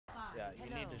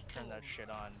You need to turn that shit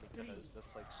on because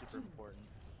that's like super important.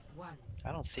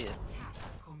 I don't see it.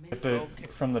 You have to,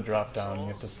 from the drop down, you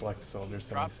have to select Soldier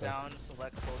 76. Drop down,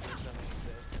 select Soldier 76.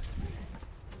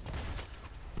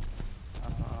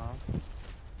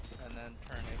 And then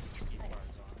turn HP bars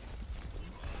on.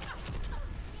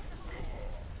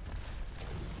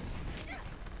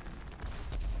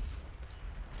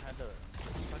 I had to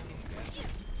fucking get.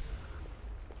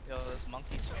 Yo, this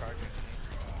monkey's charging me.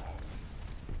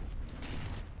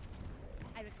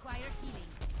 I require healing.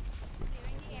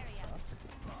 Clearing the area.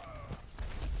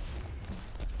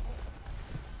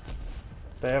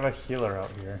 They have a healer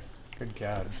out here. Good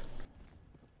god.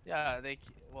 Yeah,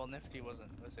 well, Nifty wasn't.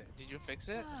 Let's see. Did you fix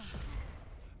it?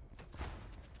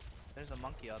 There's a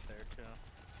monkey out there too.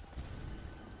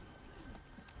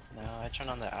 No, I turn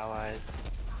on the allied.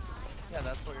 Yeah,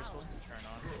 that's what you're supposed to turn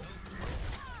on.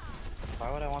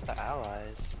 Why would I want the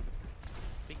allies?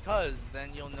 Because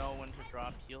then you'll know when to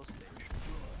drop heal station.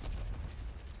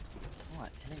 I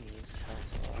want enemies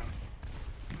health bar.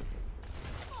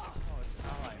 Oh, it's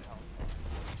ally health.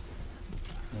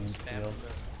 Main Spam seals.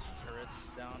 the turrets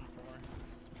down for.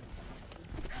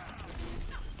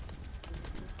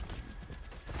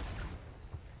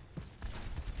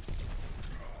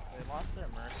 They lost their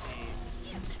mercy.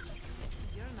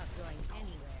 You're not going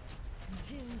anywhere.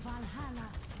 Till Valhalla.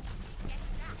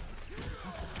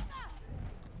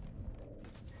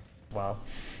 Wow.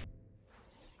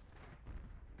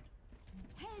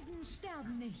 Helden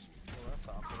sterben nicht. Oh, that's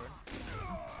awkward.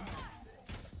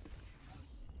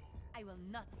 I will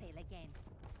not fail again.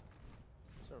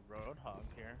 There's a roadhog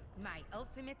here. My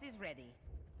ultimate is ready.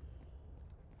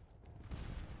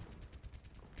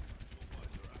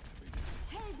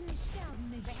 Helden sterben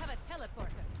nicht. They have a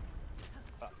teleporter.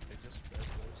 Fuck, they just pressed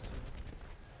those two.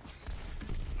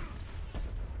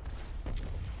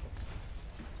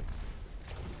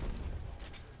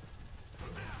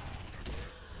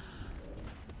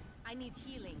 I need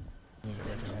healing. Need it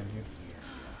right behind you.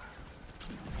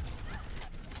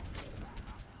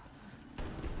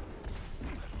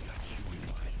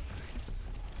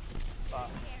 Fuck.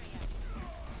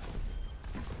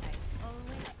 I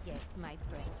always get my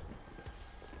break.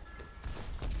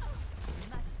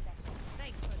 Much better.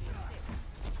 Thanks for the assist.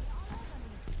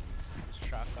 Just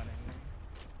shotgunning them.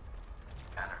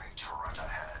 Enemy turret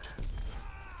ahead.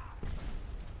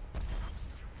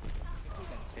 I think we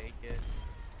can take it.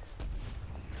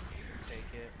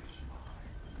 Take it.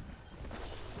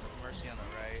 Mercy on the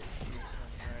right. Mercy on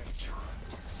the right. Turret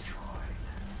destroyed.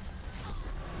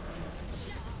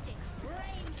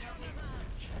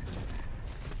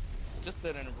 It's just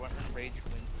an enraged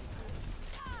Winston.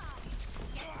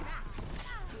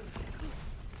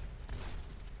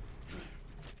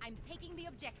 I'm taking the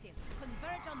objective.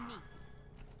 Converge on me.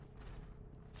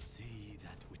 See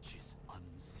that which is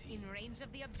unseen. In range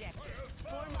of the objective.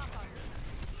 Form up on me.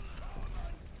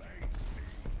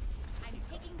 I'm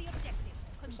taking the objective.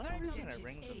 For some Converge reason on it me.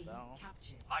 rings a bell.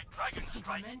 Captured. My dragon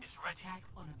strike Commence is ready. attack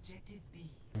on objective B.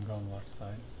 I'm going left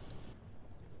side.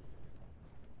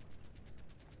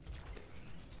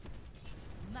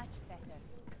 Much better.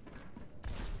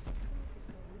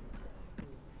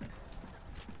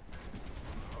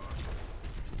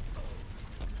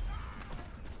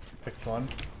 Picked one.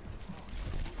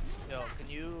 Yo, can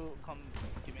you come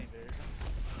give me a vision?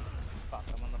 Fuck,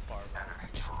 I'm on the far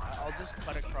right. I'll just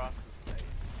cut across the site.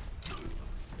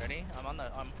 Ready?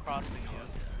 I'm crossing you.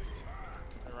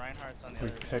 The Reinhardt's on the We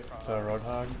other picked cross.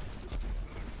 Roadhog.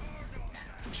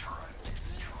 Turret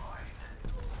destroyed.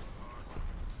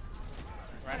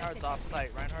 Reinhardt's off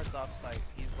site. Reinhardt's off site.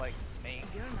 He's like main.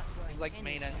 You're not going He's like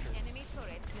main anywhere. entrance. Enemy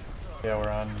turret destroyed. Yeah, we're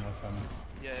on with him.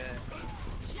 Yeah.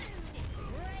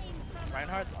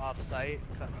 Reinhardt's off site.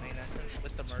 Cut main entrance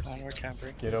with the mercy. We're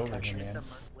camping. Get over Capture him, it. man.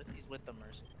 He's with the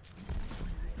mercy.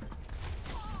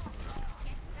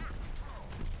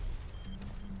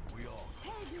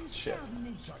 Helden Shit. sterben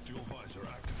nicht.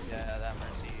 Yeah, that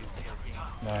mercy.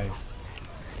 Nice.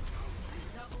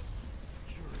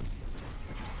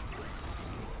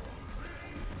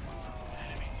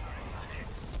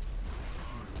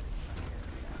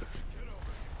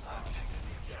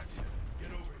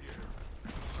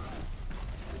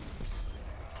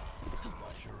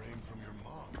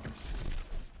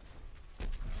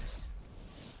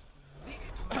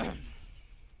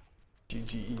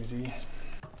 GG easy.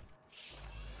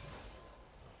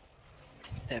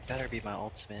 That better be my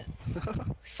ultimate.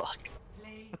 Fuck.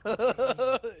 Play.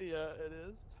 Yeah, it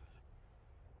is.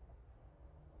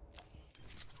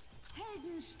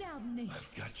 Helden sterben nicht.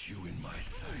 I've got you in my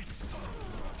sights.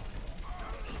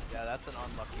 Yeah, that's an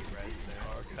unlucky res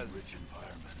there because Rich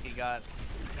environment. he got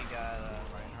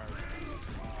Reinhardt.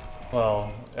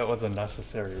 Well, it was a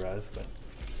necessary res, but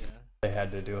Yeah. they had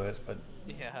to do it, but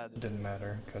Yeah. it didn't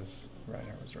matter because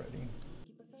Reiner was ready.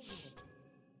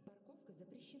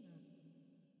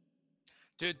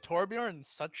 Dude, Torbjorn's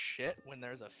such shit when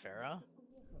there's a Pharah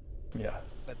Yeah.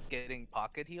 that's getting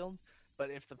pocket healed. But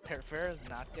if the Pharah is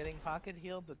not getting pocket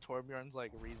healed, the Torbjorn's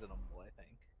like reasonable, I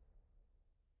think.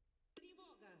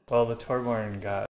 Well, the Torbjorn got